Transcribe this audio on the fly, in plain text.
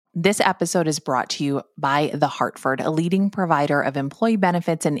This episode is brought to you by The Hartford, a leading provider of employee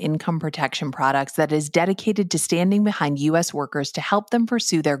benefits and income protection products that is dedicated to standing behind U.S. workers to help them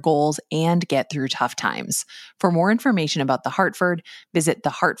pursue their goals and get through tough times. For more information about The Hartford, visit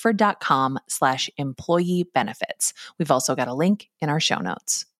thehartford.com/employee benefits. We've also got a link in our show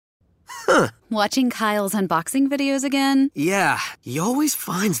notes. Huh. Watching Kyle's unboxing videos again? Yeah, he always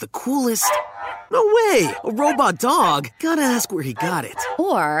finds the coolest... No way! A robot dog? Gotta ask where he got it.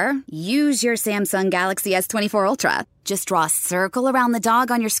 Or use your Samsung Galaxy S24 Ultra. Just draw a circle around the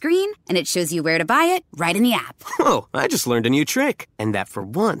dog on your screen, and it shows you where to buy it right in the app. Whoa, I just learned a new trick. And that for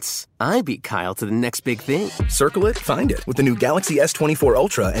once, I beat Kyle to the next big thing. Circle it, find it with the new Galaxy S24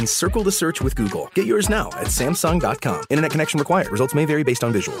 Ultra and circle the search with Google. Get yours now at Samsung.com. Internet connection required. Results may vary based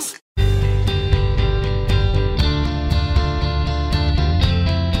on visuals.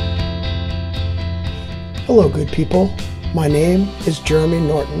 Hello, good people. My name is Jeremy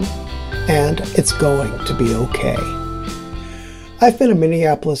Norton, and it's going to be okay. I've been a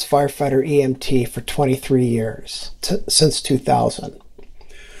Minneapolis firefighter EMT for 23 years, since 2000.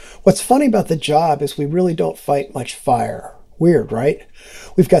 What's funny about the job is we really don't fight much fire. Weird, right?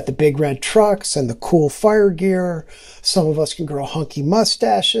 We've got the big red trucks and the cool fire gear. Some of us can grow hunky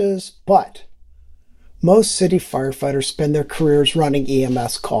mustaches, but most city firefighters spend their careers running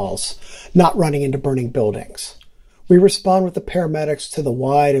EMS calls, not running into burning buildings. We respond with the paramedics to the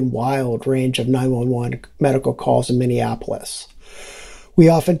wide and wild range of 911 medical calls in Minneapolis. We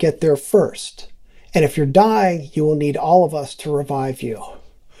often get there first, and if you're dying, you will need all of us to revive you,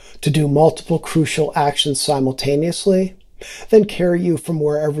 to do multiple crucial actions simultaneously, then carry you from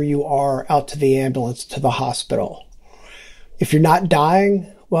wherever you are out to the ambulance to the hospital. If you're not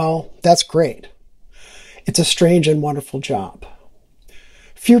dying, well, that's great. It's a strange and wonderful job.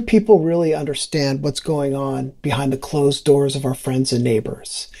 Few people really understand what's going on behind the closed doors of our friends and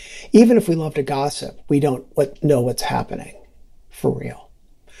neighbors. Even if we love to gossip, we don't know what's happening for real.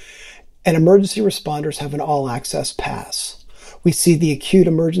 And emergency responders have an all-access pass. We see the acute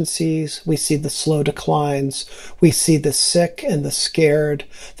emergencies, we see the slow declines, we see the sick and the scared,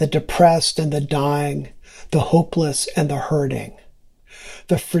 the depressed and the dying, the hopeless and the hurting.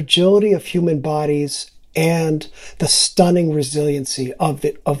 The fragility of human bodies and the stunning resiliency of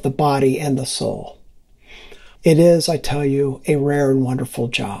the body and the soul. It is, I tell you, a rare and wonderful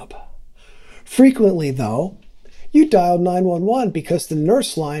job. Frequently, though, you dialed 911 because the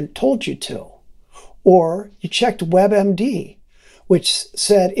nurse line told you to, or you checked WebMD, which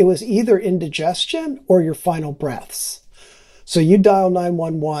said it was either indigestion or your final breaths. So you dial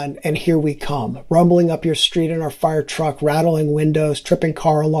 911, and here we come, rumbling up your street in our fire truck, rattling windows, tripping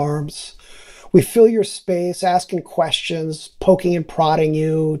car alarms. We fill your space, asking questions, poking and prodding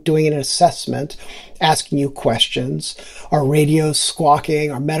you, doing an assessment, asking you questions. Our radios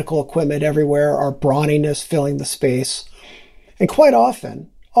squawking, our medical equipment everywhere, our brawniness filling the space. And quite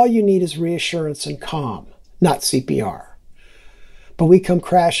often, all you need is reassurance and calm, not CPR. But we come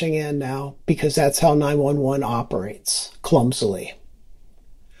crashing in now because that's how 911 operates, clumsily.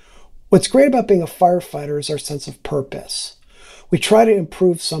 What's great about being a firefighter is our sense of purpose. We try to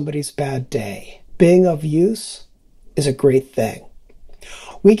improve somebody's bad day. Being of use is a great thing.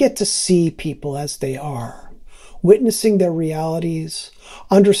 We get to see people as they are, witnessing their realities,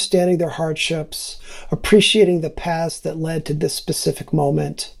 understanding their hardships, appreciating the paths that led to this specific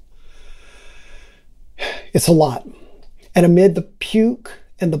moment. It's a lot. And amid the puke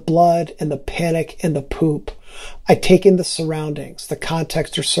and the blood and the panic and the poop, I take in the surroundings, the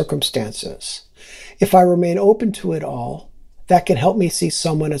context or circumstances. If I remain open to it all, that can help me see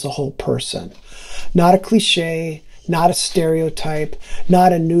someone as a whole person. Not a cliche, not a stereotype,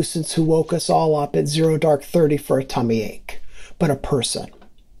 not a nuisance who woke us all up at 0:30 for a tummy ache, but a person.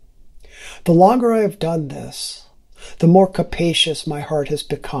 The longer I have done this, the more capacious my heart has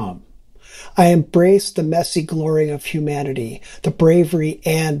become. I embrace the messy glory of humanity, the bravery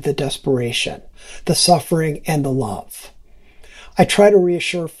and the desperation, the suffering and the love. I try to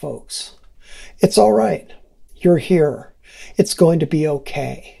reassure folks. It's all right. You're here. It's going to be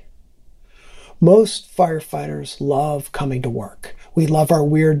okay. Most firefighters love coming to work. We love our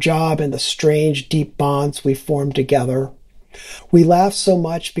weird job and the strange, deep bonds we form together. We laugh so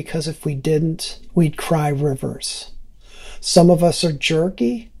much because if we didn't, we'd cry rivers. Some of us are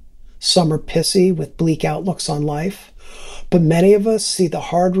jerky, some are pissy with bleak outlooks on life, but many of us see the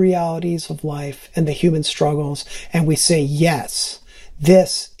hard realities of life and the human struggles, and we say, yes,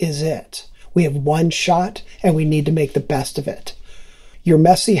 this is it. We have one shot, and we need to make the best of it. Your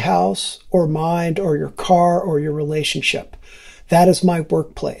messy house, or mind, or your car, or your relationship, that is my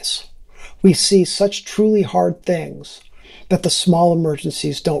workplace. We see such truly hard things, that the small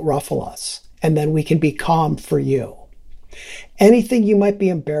emergencies don't ruffle us, and then we can be calm for you. Anything you might be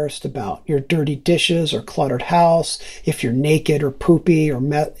embarrassed about, your dirty dishes or cluttered house, if you're naked or poopy or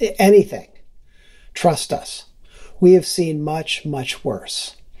anything, trust us. We have seen much, much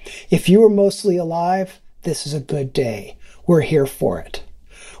worse. If you are mostly alive, this is a good day. We're here for it.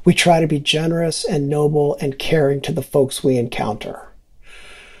 We try to be generous and noble and caring to the folks we encounter.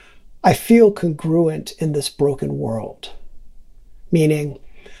 I feel congruent in this broken world, meaning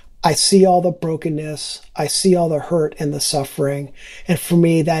I see all the brokenness, I see all the hurt and the suffering, and for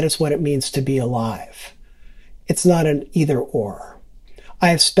me, that is what it means to be alive. It's not an either or. I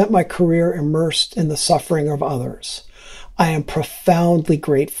have spent my career immersed in the suffering of others. I am profoundly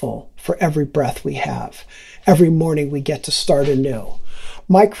grateful for every breath we have. Every morning we get to start anew.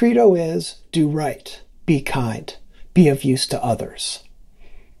 My credo is do right, be kind, be of use to others.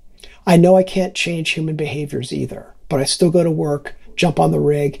 I know I can't change human behaviors either, but I still go to work, jump on the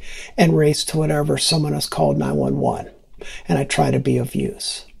rig, and race to whatever someone has called 911, and I try to be of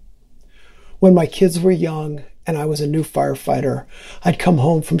use. When my kids were young and I was a new firefighter, I'd come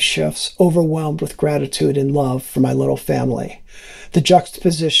home from shifts overwhelmed with gratitude and love for my little family. The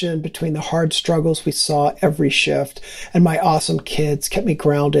juxtaposition between the hard struggles we saw every shift and my awesome kids kept me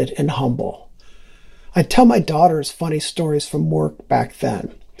grounded and humble. I'd tell my daughters funny stories from work back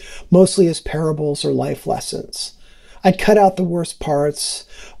then, mostly as parables or life lessons. I'd cut out the worst parts,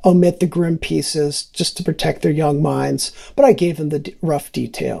 omit the grim pieces just to protect their young minds, but I gave them the rough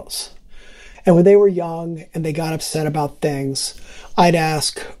details. And when they were young and they got upset about things, I'd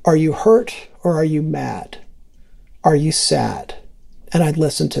ask, are you hurt or are you mad? Are you sad? And I'd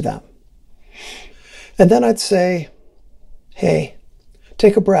listen to them. And then I'd say, hey,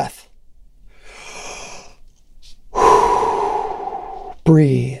 take a breath.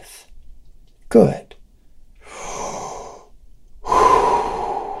 Breathe. Good.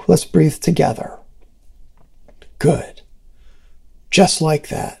 Let's breathe together. Good. Just like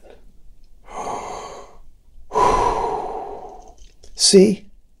that. See,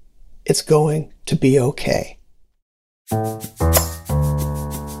 it's going to be okay.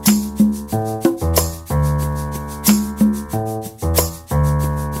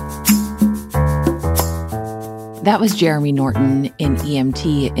 That was Jeremy Norton, an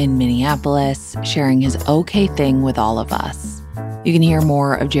EMT in Minneapolis, sharing his okay thing with all of us. You can hear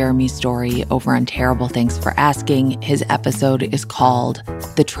more of Jeremy's story over on Terrible Thanks for Asking. His episode is called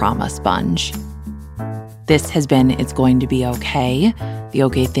The Trauma Sponge. This has been It's Going to Be Okay. The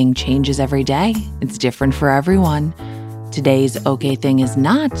okay thing changes every day. It's different for everyone. Today's okay thing is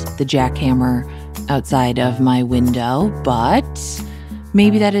not the jackhammer outside of my window, but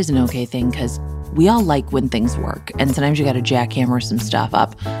maybe that is an okay thing because we all like when things work, and sometimes you got to jackhammer some stuff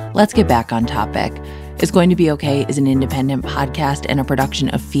up. Let's get back on topic. It's Going to Be Okay is an independent podcast and a production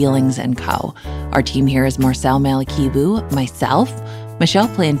of Feelings & Co. Our team here is Marcel Malikibu, myself, Michelle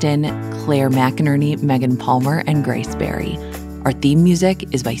Planton, Claire McInerney, Megan Palmer, and Grace Berry. Our theme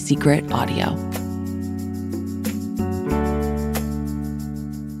music is by Secret Audio.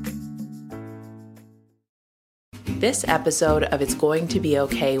 This episode of It's Going to Be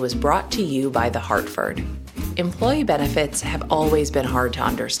Okay was brought to you by The Hartford. Employee benefits have always been hard to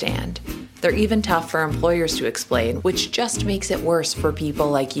understand. They're even tough for employers to explain, which just makes it worse for people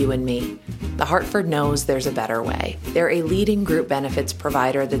like you and me. The Hartford knows there's a better way. They're a leading group benefits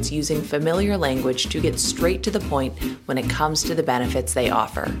provider that's using familiar language to get straight to the point when it comes to the benefits they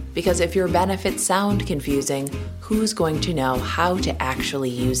offer. Because if your benefits sound confusing, who's going to know how to actually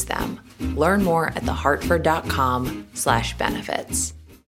use them? Learn more at thehartford.com/benefits.